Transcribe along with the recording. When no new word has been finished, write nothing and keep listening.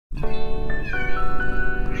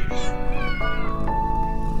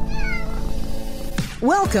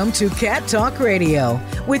Welcome to Cat Talk Radio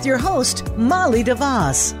with your host, Molly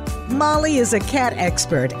DeVos. Molly is a cat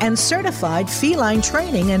expert and certified feline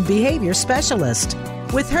training and behavior specialist.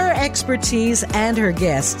 With her expertise and her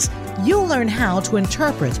guests, you'll learn how to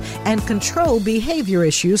interpret and control behavior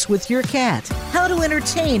issues with your cat, how to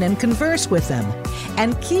entertain and converse with them,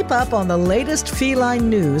 and keep up on the latest feline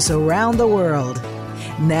news around the world.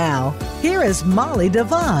 Now, here is Molly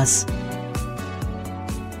DeVos.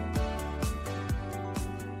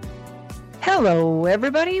 Hello,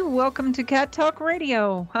 everybody. Welcome to Cat Talk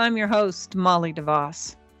Radio. I'm your host, Molly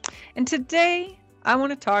DeVos. And today, I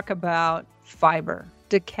want to talk about fiber.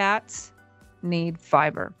 Do cats need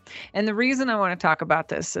fiber? And the reason I want to talk about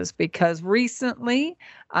this is because recently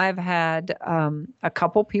I've had a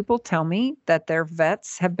couple people tell me that their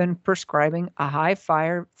vets have been prescribing a high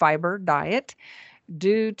fiber diet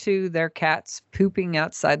due to their cats pooping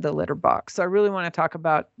outside the litter box. So I really want to talk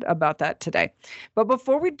about that today. But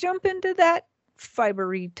before we jump into that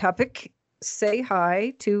fibery topic, say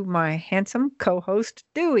hi to my handsome co-host,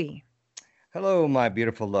 Dewey. Hello, my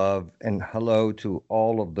beautiful love, and hello to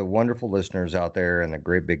all of the wonderful listeners out there in the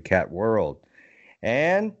great big cat world.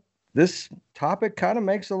 And this topic kind of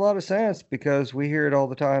makes a lot of sense because we hear it all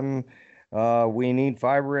the time. We need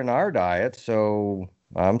fiber in our diet, so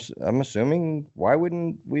I'm assuming, why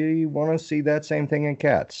wouldn't we want to see that same thing in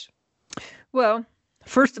cats? Well,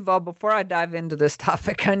 first of all, before I dive into this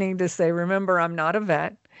topic, I need to say, remember, I'm not a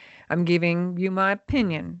vet. I'm giving you my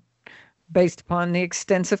opinion based upon the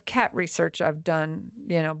extensive cat research I've done,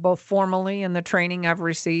 both formally and the training I've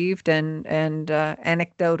received and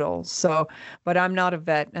anecdotal. So, but I'm not a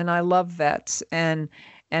vet, and I love vets, and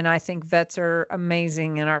I think vets are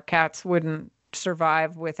amazing, and our cats wouldn't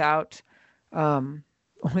survive without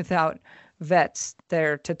vets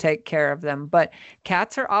there to take care of them. But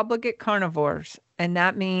cats are obligate carnivores, and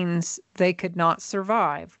that means they could not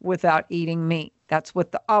survive without eating meat. That's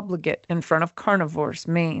what the obligate in front of carnivores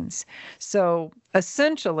means. So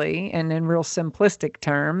essentially, and in real simplistic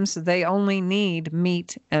terms, they only need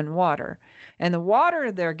meat and water. And the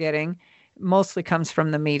water they're getting mostly comes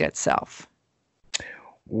from the meat itself.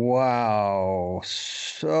 Wow.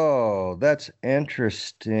 So that's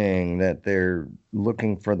interesting that they're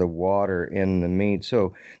looking for the water in the meat.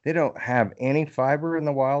 So they don't have any fiber in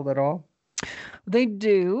the wild at all? They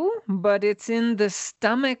do, but it's in the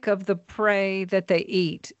stomach of the prey that they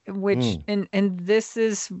eat, which and this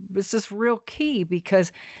is real key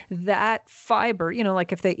because that fiber,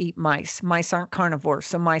 like if they eat mice aren't carnivores,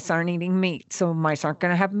 so mice aren't eating meat, so mice aren't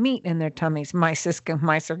going to have meat in their tummies. Mice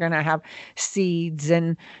are going to have seeds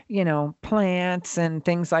and plants and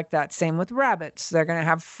things like that. Same with rabbits; they're going to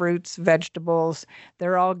have fruits, vegetables.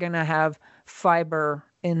 They're all going to have fiber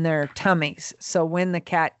in their tummies. So when the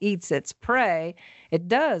cat eats its prey, it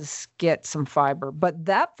does get some fiber, but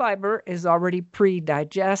that fiber is already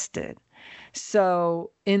pre-digested.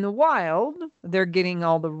 So in the wild, they're getting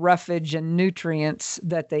all the roughage and nutrients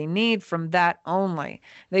that they need from that only.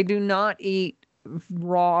 They do not eat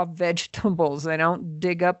raw vegetables. They don't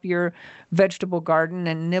dig up your vegetable garden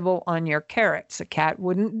and nibble on your carrots. A cat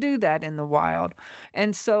wouldn't do that in the wild.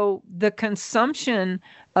 And so the consumption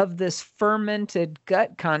of this fermented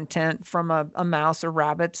gut content from a mouse or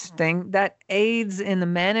rabbit's thing that aids in the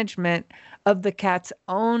management of the cat's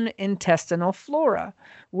own intestinal flora,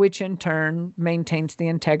 which in turn maintains the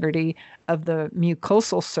integrity of the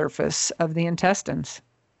mucosal surface of the intestines.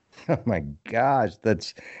 Oh my gosh,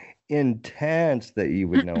 that's intense that you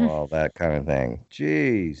would know all that kind of thing.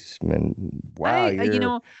 Jeez, man. Wow,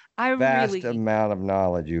 vast amount of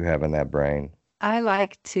knowledge you have in that brain. I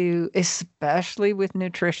like to, especially with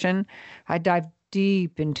nutrition, I dive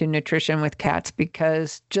deep into nutrition with cats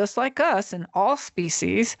because just like us and all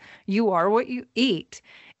species, you are what you eat.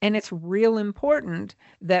 And it's real important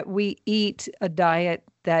that we eat a diet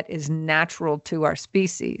that is natural to our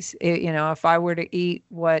species. If I were to eat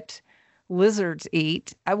what lizards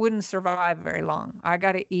eat, I wouldn't survive very long. I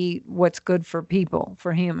got to eat what's good for people,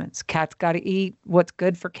 for humans. Cats got to eat what's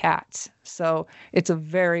good for cats. So it's a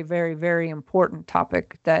very, very, very important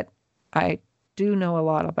topic that I do know a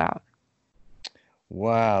lot about.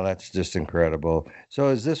 Wow, that's just incredible. So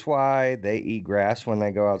is this why they eat grass when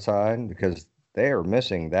they go outside? Because they are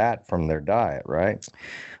missing that from their diet, right?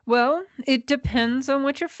 Well, it depends on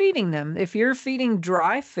what you're feeding them. If you're feeding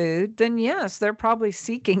dry food, then yes, they're probably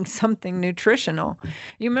seeking something nutritional.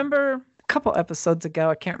 You remember a couple episodes ago,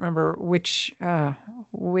 I can't remember which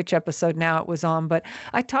episode now it was on, but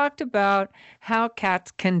I talked about how cats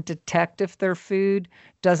can detect if their food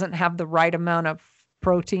doesn't have the right amount of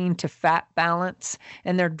protein to fat balance,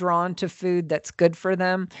 and they're drawn to food that's good for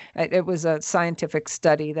them. It was a scientific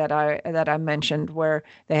study that I mentioned where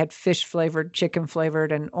they had fish flavored, chicken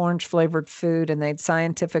flavored, and orange flavored food, and they'd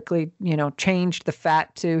scientifically, changed the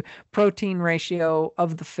fat to protein ratio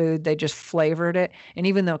of the food. They just flavored it. And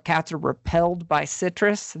even though cats are repelled by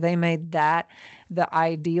citrus, they made that the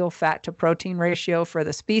ideal fat to protein ratio for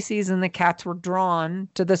the species, and the cats were drawn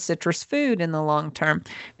to the citrus food in the long term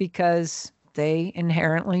because they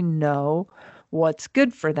inherently know what's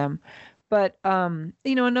good for them. But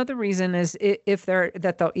another reason is if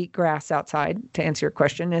they'll eat grass outside, to answer your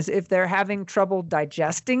question, is if they're having trouble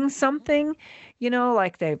digesting something,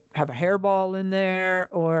 like they have a hairball in there,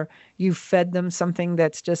 or you fed them something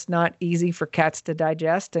that's just not easy for cats to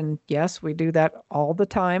digest. And yes, we do that all the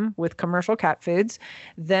time with commercial cat foods.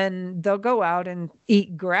 Then they'll go out and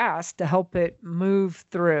eat grass to help it move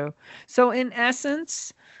through. So in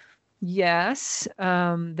essence, yes,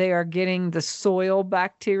 they are getting the soil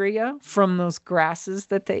bacteria from those grasses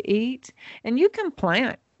that they eat. And you can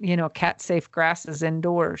plant, cat-safe grasses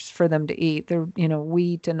indoors for them to eat. They're,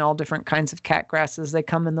 wheat and all different kinds of cat grasses. They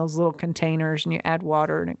come in those little containers, and you add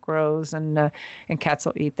water and it grows, and cats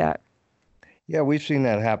will eat that. Yeah, we've seen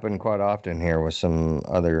that happen quite often here with some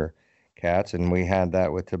other cats, and we had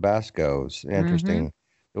that with Tabascos. Interesting.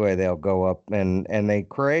 The way they'll go up and they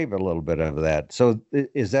crave a little bit of that. So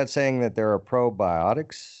is that saying that there are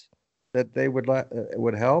probiotics that they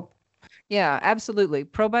would help? Yeah, absolutely.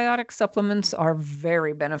 Probiotic supplements are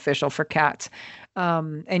very beneficial for cats.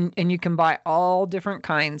 And you can buy all different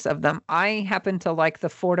kinds of them. I happen to like the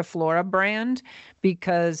Fortiflora brand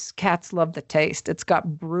because cats love the taste. It's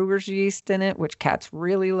got brewer's yeast in it, which cats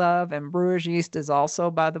really love. And brewer's yeast is also,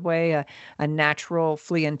 by the way, a natural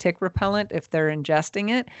flea and tick repellent if they're ingesting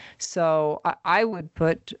it. So I would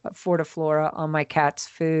put Fortiflora on my cat's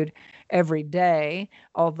food every day,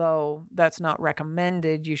 although that's not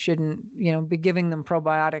recommended. You shouldn't, be giving them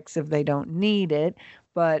probiotics if they don't need it.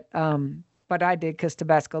 But I did because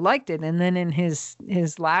Tabasco liked it. And then in his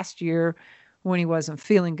last year, when he wasn't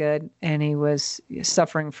feeling good and he was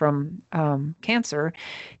suffering from cancer,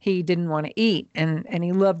 he didn't want to eat, and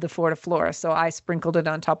he loved the Fortiflora. So I sprinkled it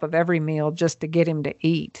on top of every meal just to get him to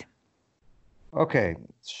eat. Okay,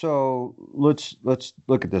 so let's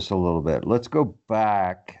look at this a little bit. Let's go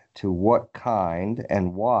back to what kind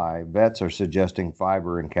and why vets are suggesting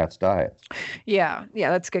fiber in cats' diets. Yeah,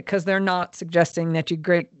 that's good, because they're not suggesting that you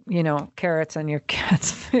grate, carrots on your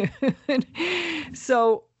cat's food.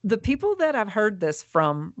 So the people that I've heard this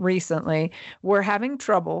from recently were having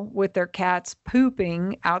trouble with their cats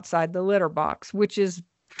pooping outside the litter box, which is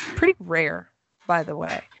pretty rare, by the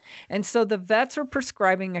way. And so the vets are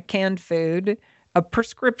prescribing a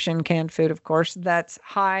prescription canned food, of course, that's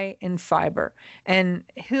high in fiber. And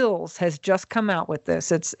Hills has just come out with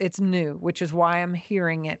this. It's new, which is why I'm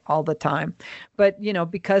hearing it all the time. But,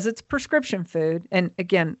 because it's prescription food, and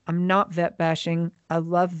again, I'm not vet bashing. I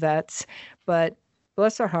love vets, but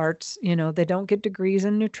bless their hearts, they don't get degrees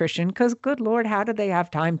in nutrition because, good Lord, how do they have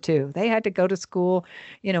time to? They had to go to school,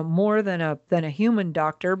 more than a human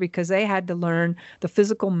doctor, because they had to learn the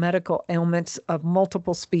physical medical ailments of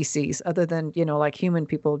multiple species other than, like human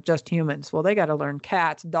people, just humans. Well, they got to learn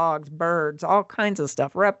cats, dogs, birds, all kinds of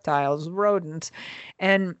stuff, reptiles, rodents.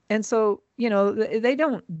 And so, they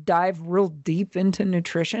don't dive real deep into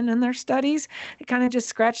nutrition in their studies. They kind of just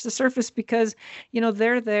scratch the surface because,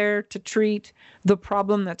 they're there to treat the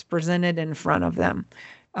problem that's presented in front of them.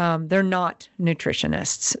 They're not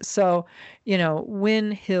nutritionists. So,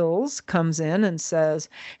 when Hills comes in and says,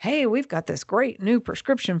 hey, we've got this great new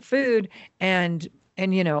prescription food, and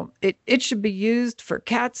it should be used for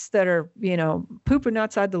cats that are, pooping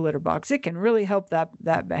outside the litter box. It can really help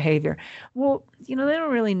that behavior. Well, they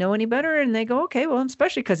don't really know any better. And they go, okay, well,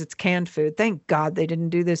 especially because it's canned food. Thank God they didn't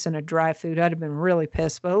do this in a dry food. I'd have been really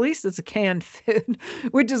pissed, but at least it's a canned food,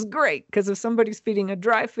 which is great. Because if somebody's feeding a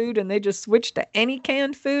dry food and they just switch to any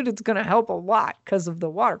canned food, it's going to help a lot because of the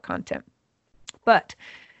water content. But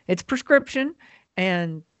it's prescription,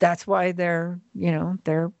 and that's why they're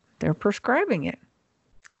prescribing it.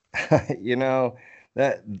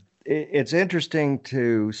 That it's interesting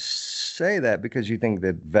to say that because you think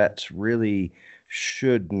that vets really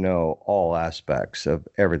should know all aspects of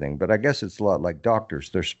everything. But I guess it's a lot like doctors.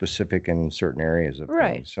 They're specific in certain areas of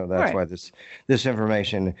things. So that's why this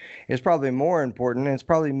information is probably more important, and it's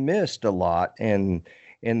probably missed a lot in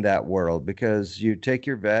that world, because you take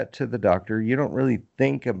your vet to the doctor, you don't really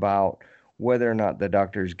think about whether or not the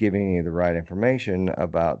doctor is giving you the right information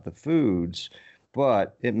about the foods,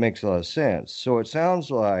 but it makes a lot of sense. So it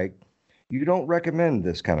sounds like you don't recommend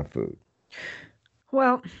this kind of food.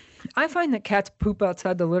 Well, I find that cats poop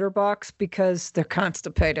outside the litter box because they're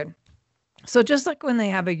constipated. So just like when they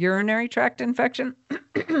have a urinary tract infection,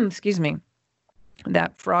 excuse me,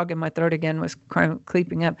 that frog in my throat again was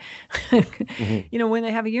creeping up. When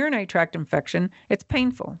they have a urinary tract infection, it's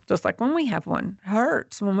painful, just like when we have one. It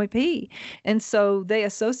hurts when we pee. And so they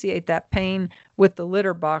associate that pain with the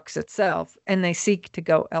litter box itself, and they seek to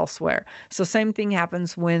go elsewhere. So same thing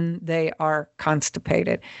happens when they are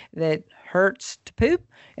constipated. That hurts to poop,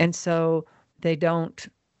 and so they don't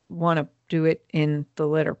want to do it in the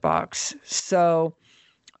litter box. So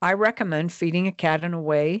I recommend feeding a cat in a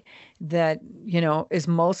way that, is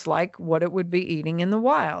most like what it would be eating in the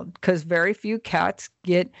wild, because very few cats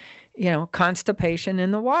get, constipation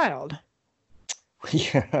in the wild.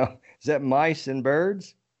 Yeah. Is that mice and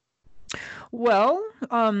birds? Well,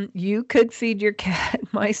 you could feed your cat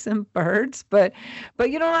mice and birds, but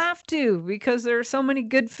you don't have to, because there are so many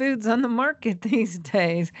good foods on the market these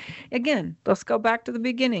days. Again, let's go back to the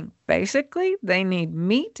beginning. Basically, they need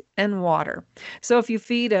meat and water. So if you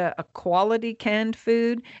feed a quality canned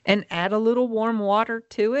food and add a little warm water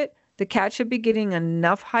to it, the cat should be getting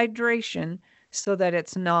enough hydration so that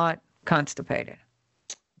it's not constipated.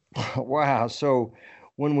 Wow. So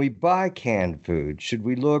when we buy canned food, should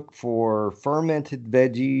we look for fermented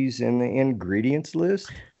veggies in the ingredients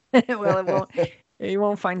list? Well, you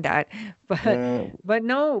won't find that. But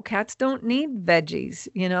no, cats don't need veggies.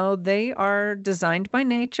 They are designed by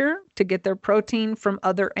nature to get their protein from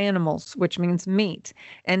other animals, which means meat,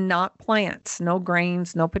 and not plants. No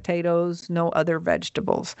grains, no potatoes, no other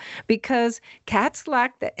vegetables. Because cats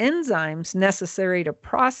lack the enzymes necessary to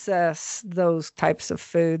process those types of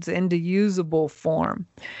foods into usable form.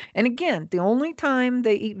 And again, the only time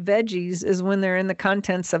they eat veggies is when they're in the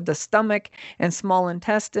contents of the stomach and small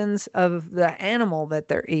intestines of the animal that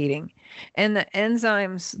they're eating. And the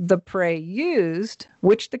enzymes the prey used,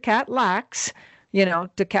 which the cat lacks,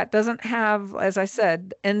 the cat doesn't have, as I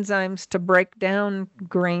said, enzymes to break down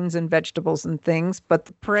grains and vegetables and things, but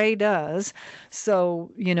the prey does.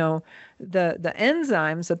 So, the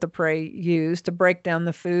enzymes that the prey use to break down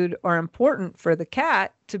the food are important for the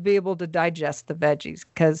cat to be able to digest the veggies,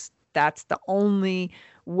 because that's the only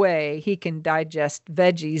way he can digest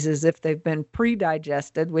veggies, is if they've been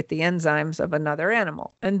pre-digested with the enzymes of another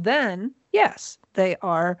animal. And then, yes, they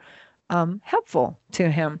are helpful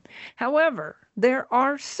to him. However, there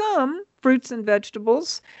are some fruits and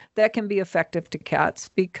vegetables that can be effective to cats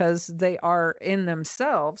because they are in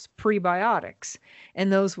themselves prebiotics.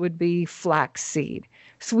 And those would be flaxseed,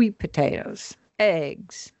 sweet potatoes,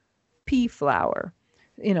 eggs, pea flour,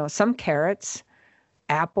 some carrots,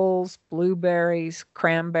 apples, blueberries,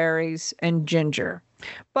 cranberries, and ginger.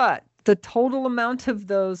 But the total amount of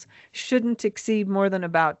those shouldn't exceed more than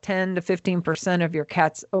about 10 to 15% of your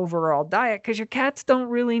cat's overall diet, because your cats don't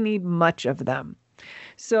really need much of them.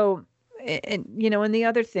 So, and the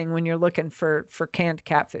other thing when you're looking for canned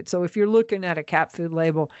cat food, so if you're looking at a cat food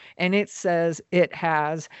label and it says it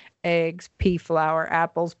has eggs, pea flour,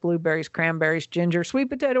 apples, blueberries, cranberries, ginger, sweet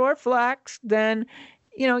potato, or flax, then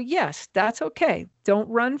yes, that's okay. Don't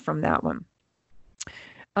run from that one.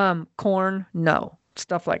 Corn, no,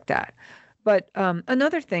 stuff like that. But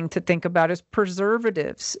another thing to think about is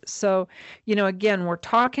preservatives. So, again, we're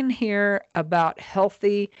talking here about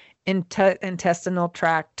healthy intestinal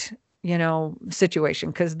tract situation,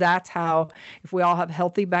 because that's how, if we all have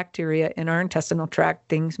healthy bacteria in our intestinal tract,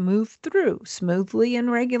 things move through smoothly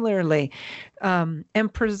and regularly. And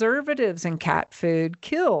preservatives in cat food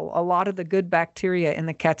kill a lot of the good bacteria in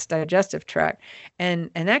the cat's digestive tract, and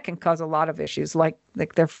that can cause a lot of issues, like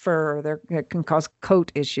their fur. It can cause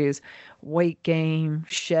coat issues, weight gain,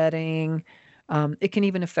 shedding. It can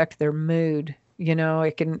even affect their mood.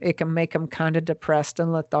 It can make them kind of depressed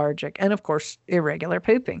and lethargic, and of course, irregular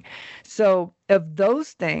pooping. So of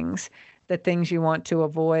those things, the things you want to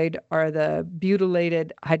avoid are the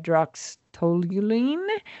butylated hydroxytoluene,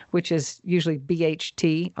 which is usually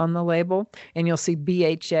BHT on the label, and you'll see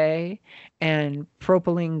BHA and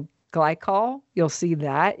propylene glycol. You'll see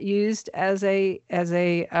that used as a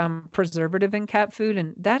preservative in cat food,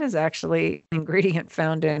 and that is actually an ingredient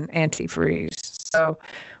found in antifreeze. So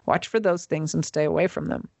watch for those things and stay away from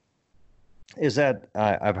them. Is that,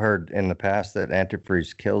 I've heard in the past that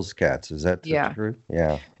antifreeze kills cats. Is that true?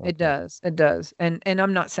 Yeah. Okay. It does. It does. And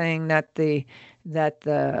I'm not saying that the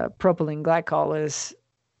propylene glycol is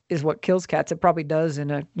what kills cats. It probably does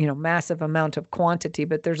in a massive amount of quantity,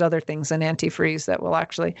 but there's other things in antifreeze that will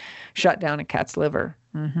actually shut down a cat's liver.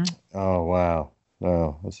 Mm-hmm. Oh, wow.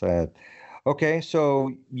 Oh, that's sad. Okay,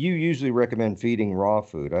 so you usually recommend feeding raw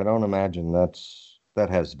food. I don't imagine that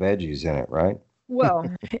has veggies in it, right? Well,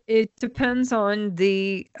 it depends on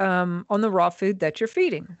the raw food that you're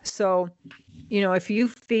feeding. So, if you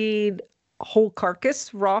feed whole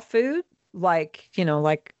carcass raw food, like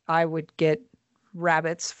I would get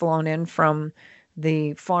rabbits flown in from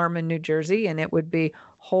the farm in New Jersey, and it would be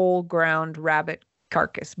whole ground rabbit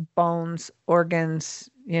carcass, bones, organs,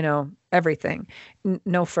 everything.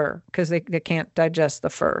 No fur, because they can't digest the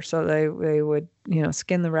fur. So they would,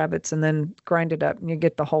 skin the rabbits and then grind it up and you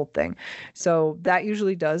get the whole thing. So that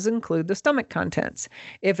usually does include the stomach contents.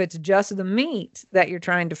 If it's just the meat that you're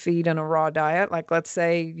trying to feed in a raw diet, like let's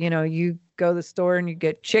say, you go to the store and you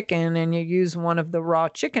get chicken and you use one of the raw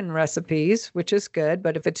chicken recipes, which is good.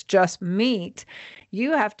 But if it's just meat,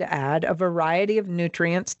 you have to add a variety of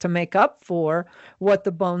nutrients to make up for what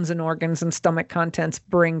the bones and organs and stomach contents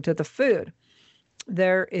bring to the food.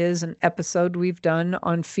 There is an episode we've done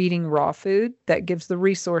on feeding raw food that gives the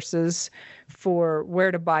resources for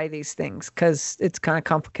where to buy these things, because it's kind of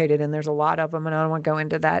complicated and there's a lot of them, and I don't want to go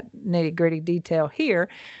into that nitty-gritty detail here.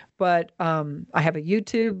 But I have a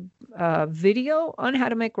YouTube video on how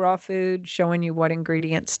to make raw food, showing you what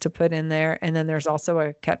ingredients to put in there. And then there's also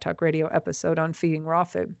a Cat Talk Radio episode on feeding raw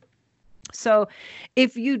food. So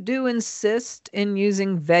if you do insist in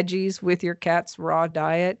using veggies with your cat's raw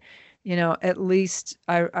diet, at least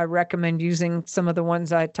I recommend using some of the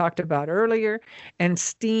ones I talked about earlier and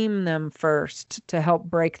steam them first to help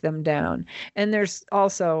break them down. And there's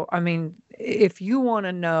also, if you want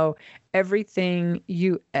to know everything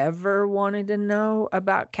you ever wanted to know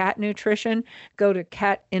about cat nutrition, go to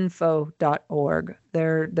catinfo.org.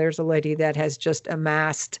 There's a lady that has just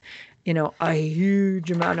amassed, a huge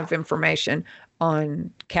amount of information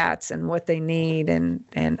on cats and what they need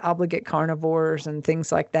and obligate carnivores and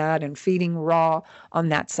things like that, and feeding raw on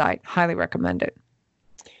that site. Highly recommend it.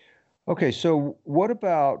 Okay, so what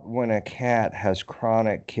about when a cat has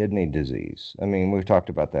chronic kidney disease? We've talked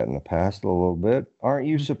about that in the past a little bit. Aren't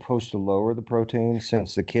you supposed to lower the protein,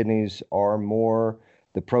 since the kidneys are more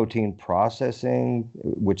the protein processing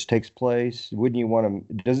which takes place? Wouldn't you want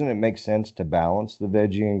to, doesn't it make sense to balance the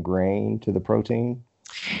veggie and grain to the protein?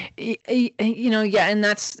 Yeah, and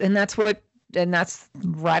that's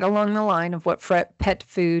right along the line of what pet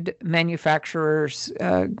food manufacturers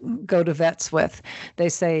go to vets with. They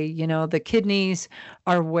say, the kidneys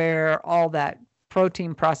are where all that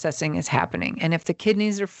protein processing is happening. And if the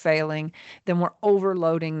kidneys are failing, then we're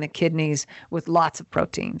overloading the kidneys with lots of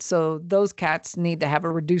protein. So those cats need to have a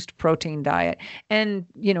reduced protein diet. And,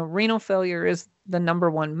 renal failure is the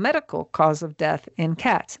number one medical cause of death in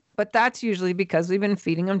cats. But that's usually because we've been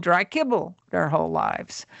feeding them dry kibble their whole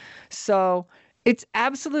lives. So it's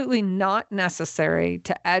absolutely not necessary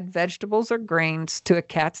to add vegetables or grains to a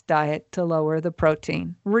cat's diet to lower the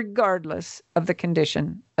protein, regardless of the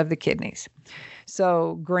condition of the kidneys.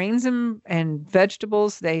 So grains and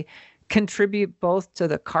vegetables, they contribute both to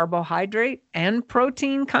the carbohydrate and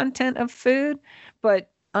protein content of food,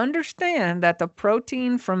 but understand that the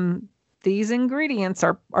protein from these ingredients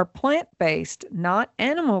are plant-based, not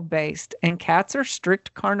animal-based, and cats are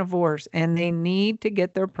strict carnivores, and they need to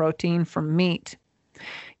get their protein from meat.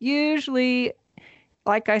 Usually,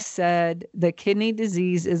 like I said, the kidney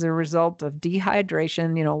disease is a result of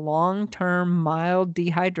dehydration, long-term mild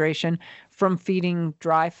dehydration from feeding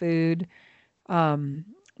dry food,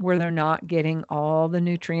 where they're not getting all the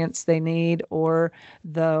nutrients they need or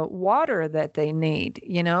the water that they need,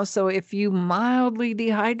 So if you mildly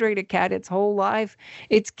dehydrate a cat its whole life,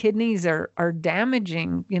 its kidneys are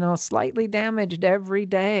damaging, slightly damaged every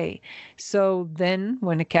day. So then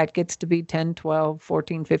when a cat gets to be 10, 12,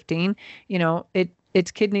 14, 15,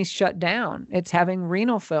 its kidneys shut down. It's having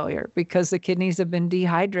renal failure because the kidneys have been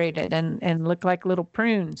dehydrated and look like little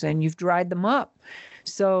prunes, and you've dried them up.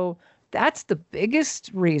 So that's the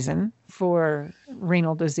biggest reason for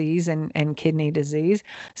renal disease and kidney disease.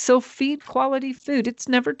 So feed quality food. It's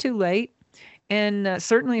never too late. And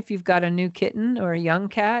certainly if you've got a new kitten or a young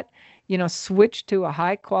cat, switch to a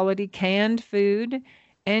high quality canned food,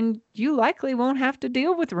 and you likely won't have to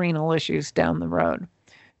deal with renal issues down the road.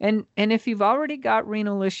 And if you've already got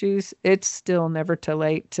renal issues, it's still never too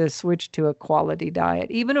late to switch to a quality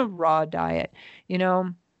diet, even a raw diet.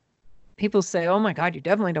 People say, oh my God, you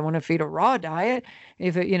definitely don't want to feed a raw diet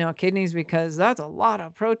if it, kidneys, because that's a lot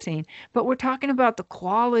of protein. But we're talking about the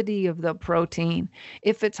quality of the protein.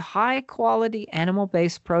 If it's high quality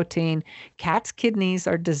animal-based protein, cats' kidneys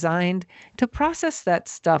are designed to process that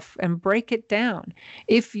stuff and break it down.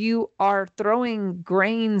 If you are throwing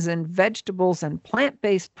grains and vegetables and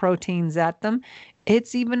plant-based proteins at them,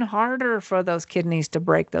 it's even harder for those kidneys to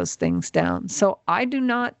break those things down. So I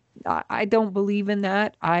don't believe in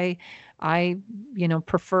that. I I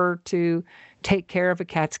prefer to take care of a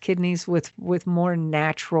cat's kidneys with more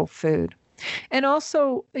natural food. And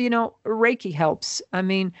also, Reiki helps. I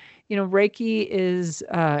mean, Reiki is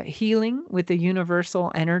healing with the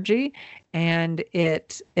universal energy, and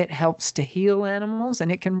it helps to heal animals,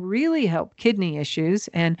 and it can really help kidney issues.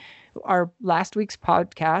 And our last week's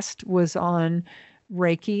podcast was on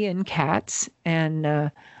Reiki and cats,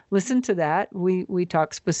 and listen to that. We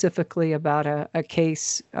talk specifically about a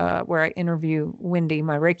case where I interview Wendy,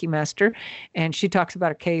 my Reiki master, and she talks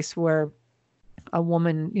about a case where a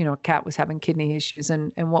woman, a cat was having kidney issues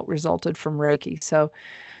and what resulted from Reiki. So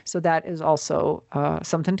that is also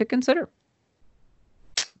something to consider.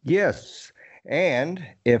 Yes. And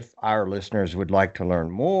if our listeners would like to learn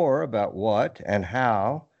more about what and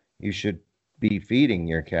how you should be feeding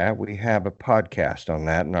your cat, we have a podcast on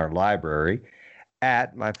that in our library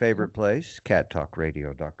at my favorite place,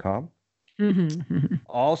 cattalkradio.com. Mm-hmm.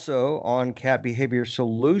 Also on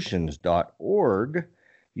catbehaviorsolutions.org,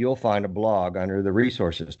 you'll find a blog under the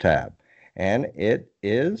resources tab, and it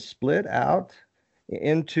is split out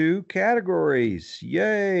into categories.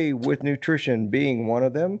 Yay, with nutrition being one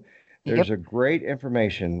of them. There's a great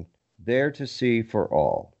information there to see for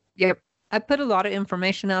all. Yep. I put a lot of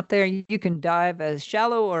information out there. You can dive as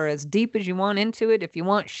shallow or as deep as you want into it. If you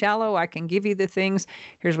want shallow, I can give you the things.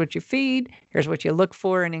 Here's what you feed. Here's what you look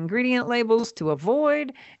for in ingredient labels to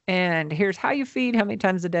avoid. And here's how you feed, how many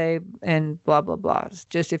times a day, and blah, blah, blah. It's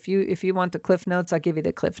just if you want the Cliff Notes, I'll give you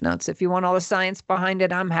the Cliff Notes. If you want all the science behind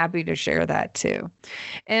it, I'm happy to share that too.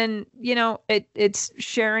 And, it's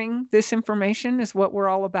sharing this information is what we're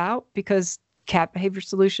all about, because Cat Behavior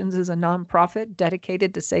Solutions is a nonprofit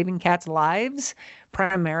dedicated to saving cats' lives,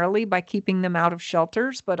 primarily by keeping them out of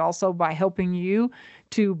shelters, but also by helping you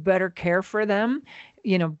to better care for them,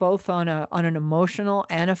 both on an emotional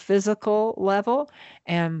and a physical level.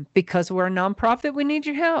 And because we're a nonprofit, we need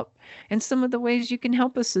your help. And some of the ways you can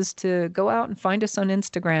help us is to go out and find us on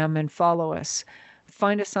Instagram and follow us.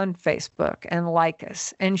 Find us on Facebook and like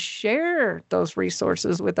us and share those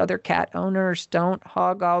resources with other cat owners. Don't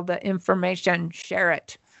hog all the information, share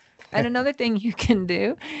it. And another thing you can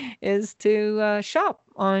do is to shop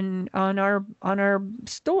on our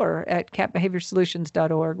store at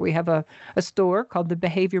catbehaviorsolutions.org. We have a store called the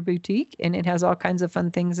Behavior Boutique, and it has all kinds of fun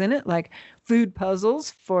things in it, like food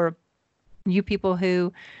puzzles for you people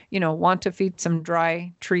who, want to feed some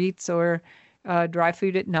dry treats or dry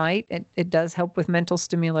food at night. It does help with mental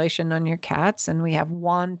stimulation on your cats. And we have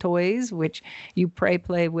wand toys, which you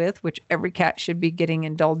play with, which every cat should be getting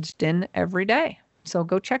indulged in every day. So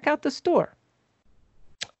go check out the store.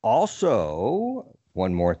 Also,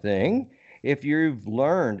 one more thing, if you've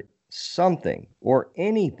learned something or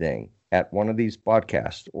anything at one of these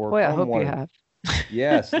podcasts, or I hope you have.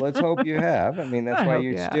 Yes, let's hope you have. I mean, that's why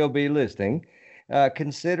you'd still be listening.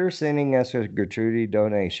 Consider sending us a gratuity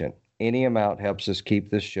donation. Any amount helps us keep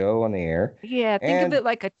this show on the air. Yeah, think of it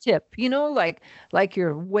like a tip, like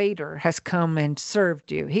your waiter has come and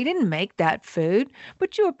served you. He didn't make that food,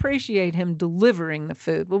 but you appreciate him delivering the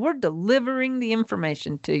food. Well, we're delivering the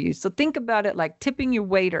information to you. So think about it like tipping your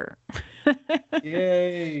waiter.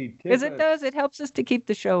 Yay. Because it helps us to keep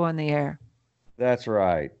the show on the air. That's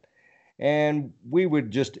right. And we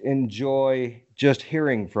would just enjoy just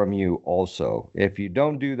hearing from you also. If you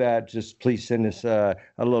don't do that, just please send us a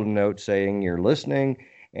little note saying you're listening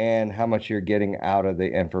and how much you're getting out of the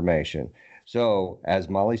information. So, as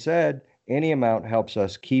Molly said, any amount helps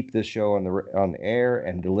us keep this show on the air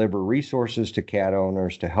and deliver resources to cat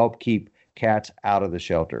owners to help keep cats out of the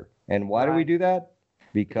shelter. And why do we do that?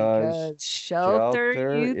 Because shelter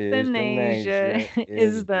euthanasia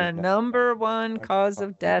is the number one cause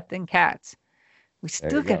of death in cats. We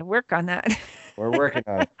still got to work on that. We're working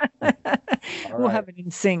on it. We'll have it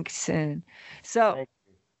in sync soon. So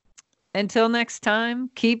until next time,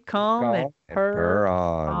 keep calm and purr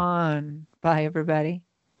on. Bye, everybody.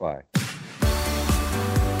 Bye.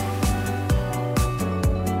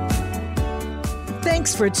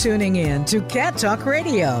 Thanks for tuning in to Cat Talk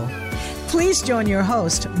Radio. Please join your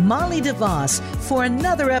host, Molly DeVos, for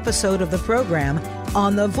another episode of the program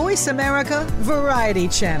on the Voice America Variety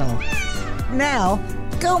Channel. Now,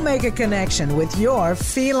 go make a connection with your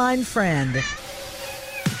feline friend.